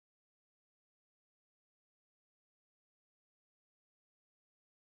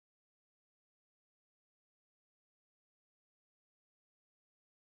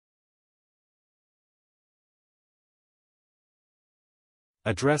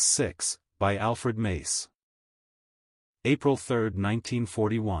Address 6, by Alfred Mace. April 3,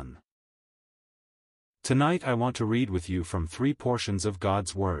 1941. Tonight I want to read with you from 3 portions of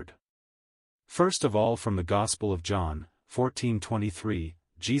God's Word. First of all, from the Gospel of John, 14:23,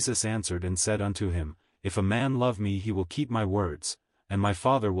 Jesus answered and said unto him, If a man love me, he will keep my words, and my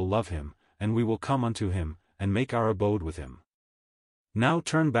Father will love him, and we will come unto him, and make our abode with him. Now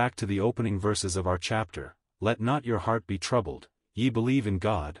turn back to the opening verses of our chapter. Let not your heart be troubled. Ye believe in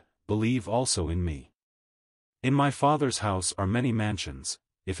God, believe also in me. In my Father's house are many mansions.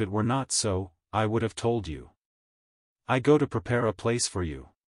 If it were not so, I would have told you. I go to prepare a place for you.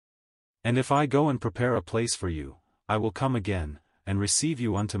 And if I go and prepare a place for you, I will come again, and receive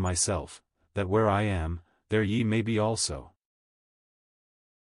you unto myself, that where I am, there ye may be also.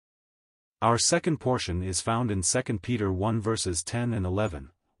 Our second portion is found in 2 Peter 1 verses 10 and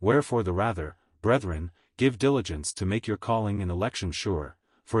 11, Wherefore the rather, brethren, give diligence to make your calling and election sure,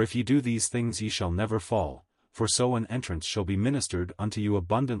 for if ye do these things ye shall never fall, for so an entrance shall be ministered unto you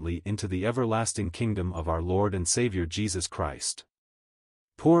abundantly into the everlasting kingdom of our Lord and Saviour Jesus Christ.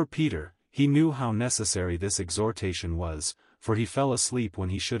 Poor Peter, he knew how necessary this exhortation was, for he fell asleep when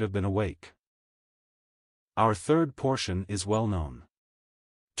he should have been awake. Our third portion is well known.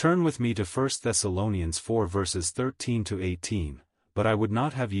 Turn with me to 1 Thessalonians 4 verses 13 to 18, But I would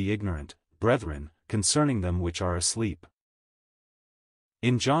not have ye ignorant, brethren, concerning them which are asleep.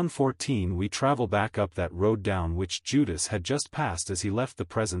 In John 14 we travel back up that road down which Judas had just passed as he left the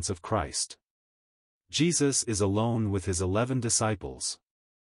presence of Christ. Jesus is alone with his 11 disciples.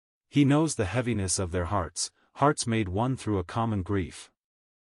 He knows the heaviness of their hearts, hearts made one through a common grief.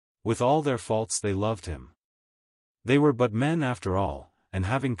 With all their faults they loved him. They were but men after all, and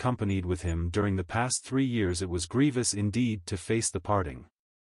having companied with him during the past 3 years, it was grievous indeed to face the parting.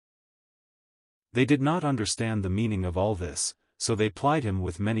 They did not understand the meaning of all this, so they plied him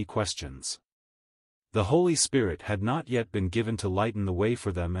with many questions. The Holy Spirit had not yet been given to lighten the way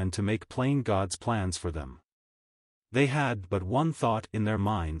for them and to make plain God's plans for them. They had but one thought in their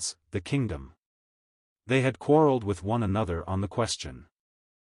minds, the kingdom. They had quarreled with one another on the question.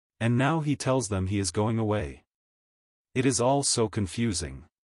 And now he tells them he is going away. It is all so confusing.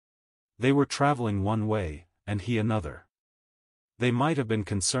 They were traveling one way, and he another. They might have been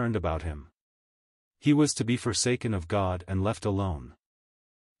concerned about him. He was to be forsaken of God and left alone.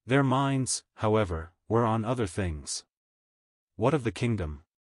 Their minds, however, were on other things. What of the kingdom?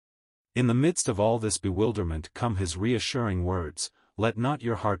 In the midst of all this bewilderment come his reassuring words, Let not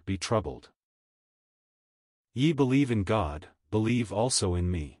your heart be troubled. Ye believe in God, believe also in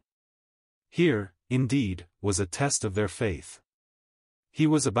me. Here, indeed, was a test of their faith. He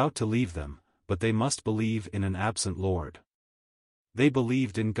was about to leave them, but they must believe in an absent Lord. They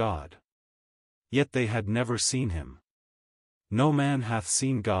believed in God. Yet they had never seen him. No man hath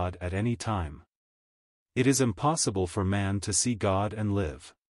seen God at any time. It is impossible for man to see God and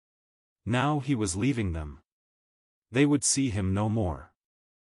live. Now he was leaving them. They would see him no more.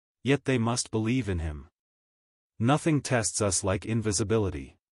 Yet they must believe in him. Nothing tests us like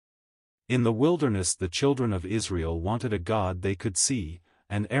invisibility. In the wilderness the children of Israel wanted a God they could see,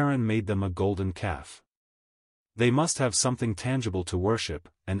 and Aaron made them a golden calf. They must have something tangible to worship,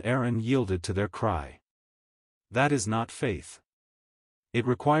 and Aaron yielded to their cry. That is not faith. It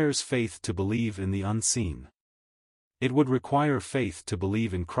requires faith to believe in the unseen. It would require faith to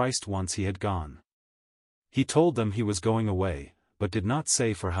believe in Christ once he had gone. He told them he was going away, but did not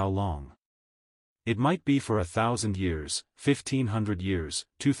say for how long. It might be for 1,000 years, 1,500 years,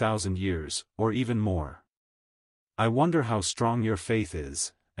 2,000 years, or even more. I wonder how strong your faith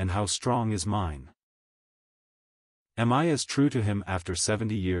is, and how strong is mine. Am I as true to him after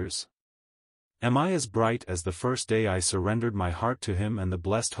 70 years? Am I as bright as the first day I surrendered my heart to him and the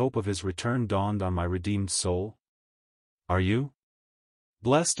blessed hope of his return dawned on my redeemed soul? Are you?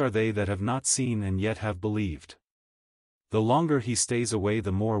 Blessed are they that have not seen and yet have believed. The longer he stays away,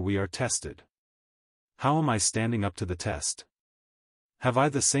 the more we are tested. How am I standing up to the test? Have I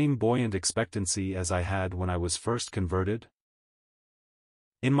the same buoyant expectancy as I had when I was first converted?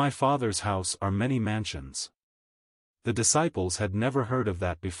 In my Father's house are many mansions. The disciples had never heard of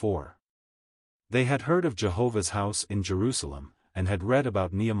that before. They had heard of Jehovah's house in Jerusalem, and had read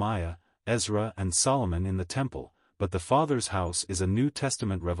about Nehemiah, Ezra and Solomon in the temple, but the Father's house is a New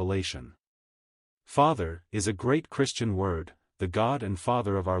Testament revelation. Father is a great Christian word, the God and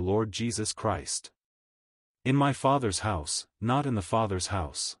Father of our Lord Jesus Christ. In my Father's house, not in the Father's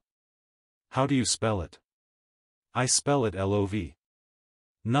house. How do you spell it? I spell it love.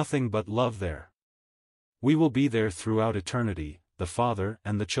 Nothing but love there. We will be there throughout eternity, the Father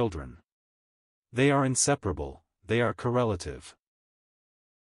and the children. They are inseparable, they are correlative.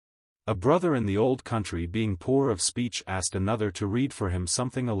 A brother in the old country, being poor of speech, asked another to read for him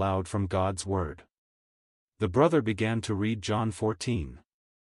something aloud from God's word. The brother began to read John 14.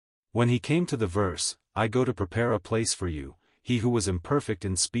 When he came to the verse, "I go to prepare a place for you," he who was imperfect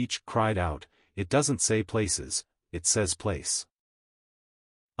in speech cried out, "It doesn't say places, it says place."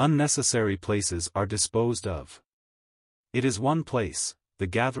 Unnecessary places are disposed of. It is one place, the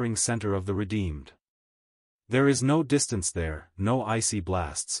gathering center of the redeemed. There is no distance there, no icy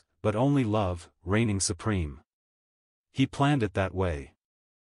blasts, but only love, reigning supreme. He planned it that way.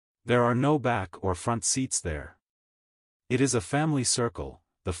 There are no back or front seats there. It is a family circle,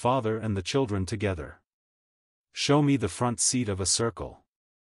 the father and the children together. Show me the front seat of a circle.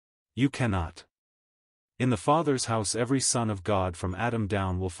 You cannot. In the Father's house every son of God from Adam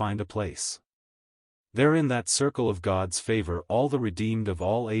down will find a place. There in that circle of God's favor all the redeemed of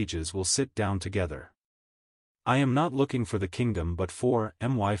all ages will sit down together. I am not looking for the kingdom but for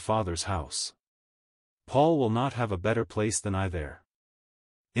my Father's house. Paul will not have a better place than I there.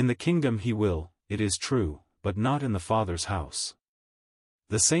 In the kingdom he will, it is true, but not in the Father's house.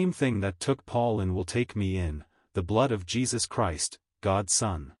 The same thing that took Paul in will take me in, the blood of Jesus Christ, God's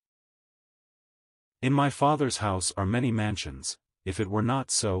Son. In my Father's house are many mansions, if it were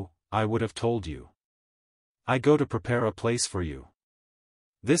not so, I would have told you. I go to prepare a place for you.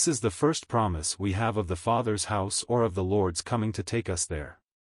 This is the first promise we have of the Father's house or of the Lord's coming to take us there.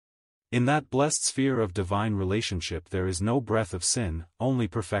 In that blessed sphere of divine relationship there is no breath of sin, only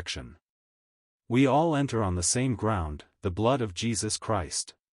perfection. We all enter on the same ground, the blood of Jesus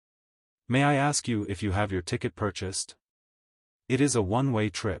Christ. May I ask you if you have your ticket purchased? It is a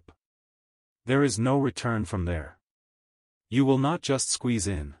one-way trip. There is no return from there. You will not just squeeze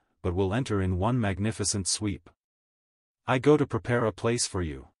in, but will enter in one magnificent sweep. I go to prepare a place for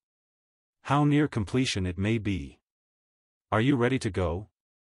you. How near completion it may be. Are you ready to go?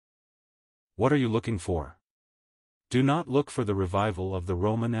 What are you looking for? Do not look for the revival of the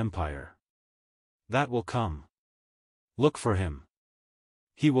Roman Empire. That will come. Look for him.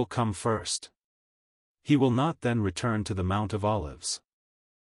 He will come first. He will not then return to the Mount of Olives.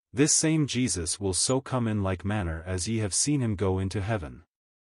 This same Jesus will so come in like manner as ye have seen him go into heaven.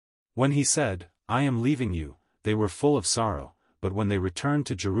 When he said, "I am leaving you," they were full of sorrow, but when they returned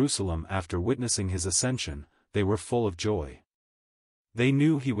to Jerusalem after witnessing his ascension, they were full of joy. They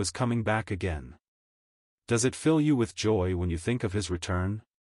knew he was coming back again. Does it fill you with joy when you think of his return?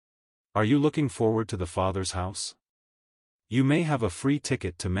 Are you looking forward to the Father's house? You may have a free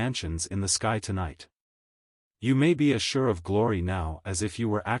ticket to mansions in the sky tonight. You may be as sure of glory now as if you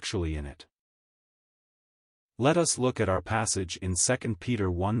were actually in it. Let us look at our passage in 2 Peter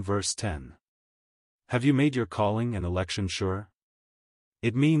 1 verse 10. Have you made your calling and election sure?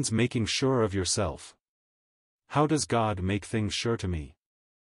 It means making sure of yourself. How does God make things sure to me?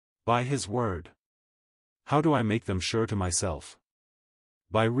 By His Word. How do I make them sure to myself?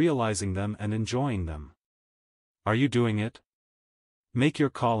 By realizing them and enjoying them. Are you doing it? Make your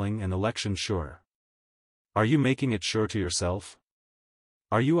calling and election sure. Are you making it sure to yourself?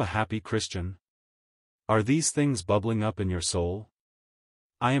 Are you a happy Christian? Are these things bubbling up in your soul?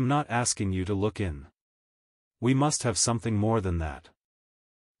 I am not asking you to look in. We must have something more than that.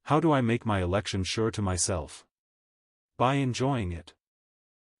 How do I make my election sure to myself? By enjoying it.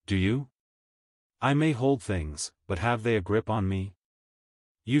 Do you? I may hold things, but have they a grip on me?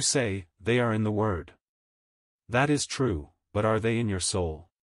 You say, they are in the Word. That is true, but are they in your soul?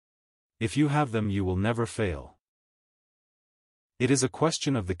 If you have them you will never fail. It is a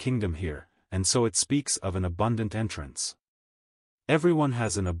question of the kingdom here, and so it speaks of an abundant entrance. Everyone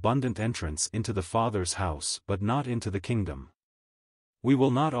has an abundant entrance into the Father's house but not into the kingdom. We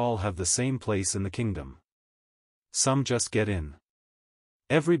will not all have the same place in the kingdom. Some just get in.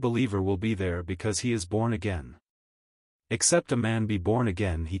 Every believer will be there because he is born again. Except a man be born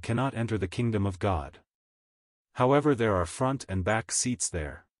again he cannot enter the kingdom of God. However, there are front and back seats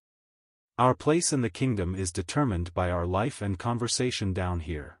there. Our place in the kingdom is determined by our life and conversation down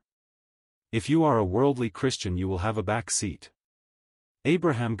here. If you are a worldly Christian you will have a back seat.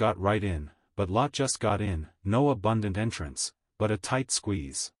 Abraham got right in, but Lot just got in, no abundant entrance, but a tight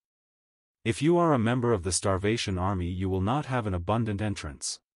squeeze. If you are a member of the Starvation Army you will not have an abundant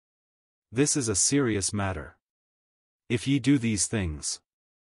entrance. This is a serious matter. If ye do these things,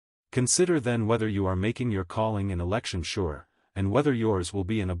 consider then whether you are making your calling and election sure, and whether yours will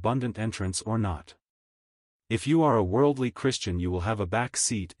be an abundant entrance or not. If you are a worldly Christian you will have a back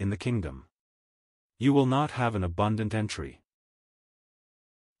seat in the kingdom. You will not have an abundant entry.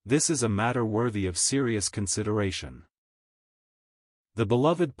 This is a matter worthy of serious consideration. The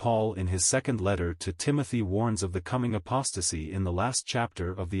beloved Paul in his second letter to Timothy warns of the coming apostasy in the last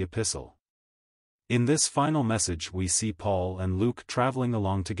chapter of the epistle. In this final message we see Paul and Luke traveling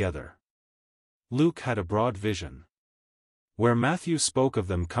along together. Luke had a broad vision. Where Matthew spoke of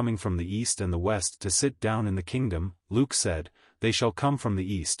them coming from the east and the west to sit down in the kingdom, Luke said, "They shall come from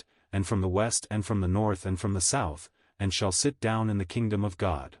the east, and from the west and from the north and from the south, and shall sit down in the kingdom of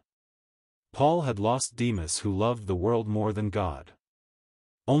God." Paul had lost Demas, who loved the world more than God.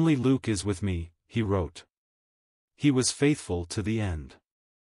 "Only Luke is with me," he wrote. "He was faithful to the end."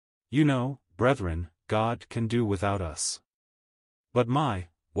 You know, brethren, God can do without us. But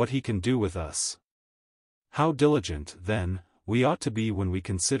what he can do with us! How diligent, then, we ought to be when we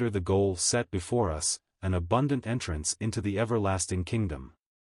consider the goal set before us, an abundant entrance into the everlasting kingdom.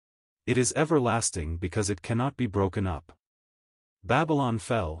 It is everlasting because it cannot be broken up. Babylon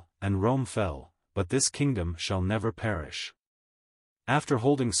fell, and Rome fell, but this kingdom shall never perish. After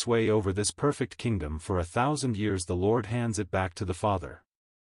holding sway over this perfect kingdom for 1,000 years, the Lord hands it back to the Father.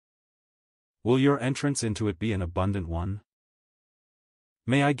 Will your entrance into it be an abundant one?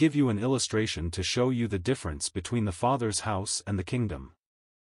 May I give you an illustration to show you the difference between the Father's house and the kingdom?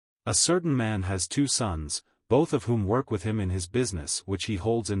 A certain man has 2 sons, both of whom work with him in his business which he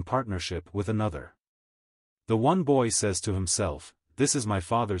holds in partnership with another. The one boy says to himself, "This is my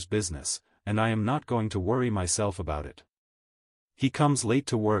father's business, and I am not going to worry myself about it." He comes late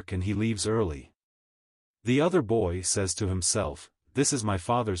to work and he leaves early. The other boy says to himself, "This is my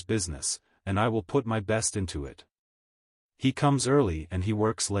father's business, and I will put my best into it." He comes early and he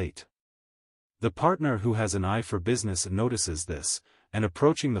works late. The partner who has an eye for business notices this, and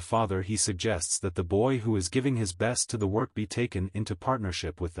approaching the father he suggests that the boy who is giving his best to the work be taken into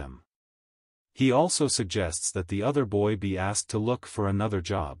partnership with them. He also suggests that the other boy be asked to look for another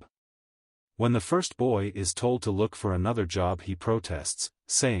job. When the first boy is told to look for another job, he protests,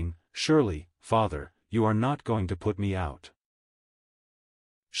 saying, "Surely, Father, you are not going to put me out.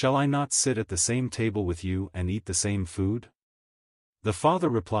 Shall I not sit at the same table with you and eat the same food?" The father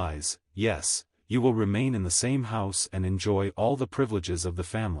replies, "Yes, you will remain in the same house and enjoy all the privileges of the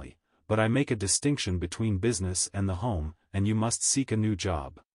family, but I make a distinction between business and the home, and you must seek a new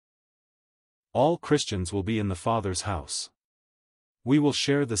job." All Christians will be in the Father's house. We will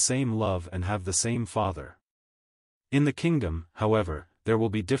share the same love and have the same Father. In the kingdom, however, there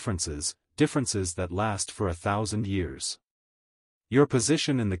will be differences that last for 1,000 years. Your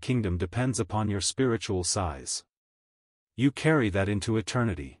position in the kingdom depends upon your spiritual size. You carry that into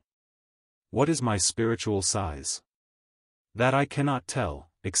eternity. What is my spiritual size? That I cannot tell,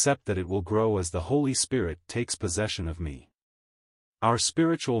 except that it will grow as the Holy Spirit takes possession of me. Our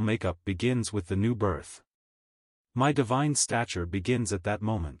spiritual makeup begins with the new birth. My divine stature begins at that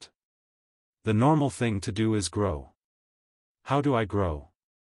moment. The normal thing to do is grow. How do I grow?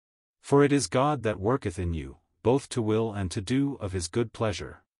 For it is God that worketh in you, both to will and to do of his good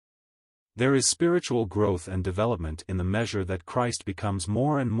pleasure. There is spiritual growth and development in the measure that Christ becomes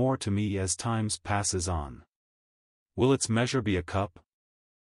more and more to me as times passes on. Will its measure be a cup?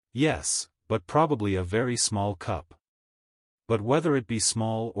 Yes, but probably a very small cup. But whether it be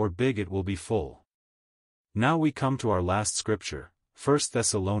small or big, it will be full. Now we come to our last scripture, 1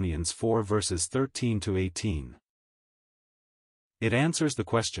 Thessalonians 4 verses 13 to 18. It answers the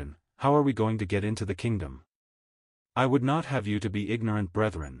question, how are we going to get into the kingdom? I would not have you to be ignorant,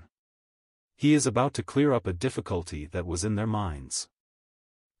 brethren. He is about to clear up a difficulty that was in their minds.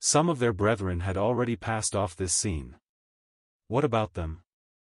 Some of their brethren had already passed off this scene. What about them?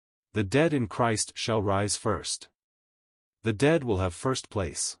 The dead in Christ shall rise first. The dead will have first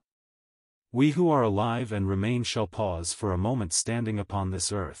place. We who are alive and remain shall pause for a moment standing upon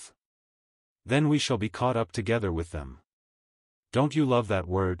this earth. Then we shall be caught up together with them. Don't you love that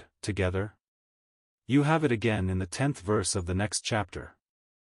word, together? You have it again in the 10th verse of the next chapter.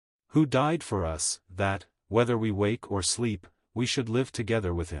 Who died for us, that, whether we wake or sleep, we should live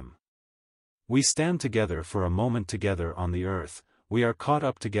together with him. We stand together for a moment together on the earth, we are caught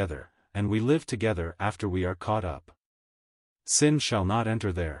up together, and we live together after we are caught up. Sin shall not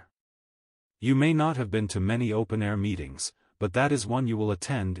enter there. You may not have been to many open-air meetings, but that is one you will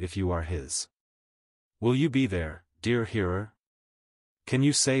attend if you are his. Will you be there, dear hearer? Can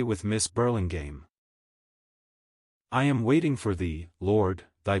you say with Miss Burlingame, "I am waiting for thee, Lord,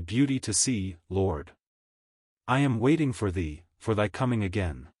 thy beauty to see, Lord. I am waiting for thee, for thy coming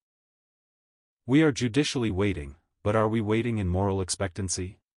again." We are judicially waiting, but are we waiting in moral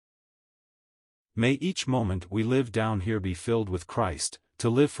expectancy? May each moment we live down here be filled with Christ, to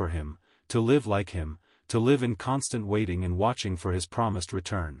live for him, to live like him, to live in constant waiting and watching for his promised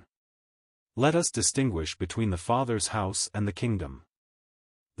return. Let us distinguish between the Father's house and the kingdom.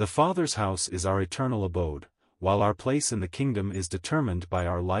 The Father's house is our eternal abode, while our place in the kingdom is determined by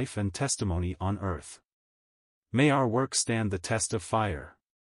our life and testimony on earth. May our work stand the test of fire.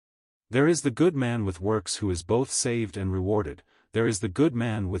 There is the good man with works who is both saved and rewarded, there is the good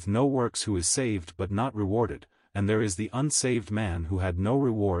man with no works who is saved but not rewarded, and there is the unsaved man who had no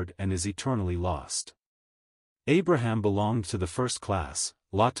reward and is eternally lost. Abraham belonged to the first class,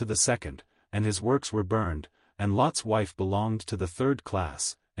 Lot to the second, and his works were burned, and Lot's wife belonged to the third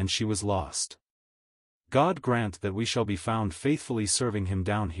class, and she was lost. God grant that we shall be found faithfully serving Him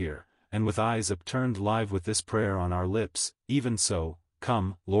down here, and with eyes upturned live with this prayer on our lips, even so,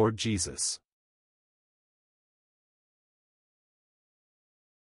 come, Lord Jesus.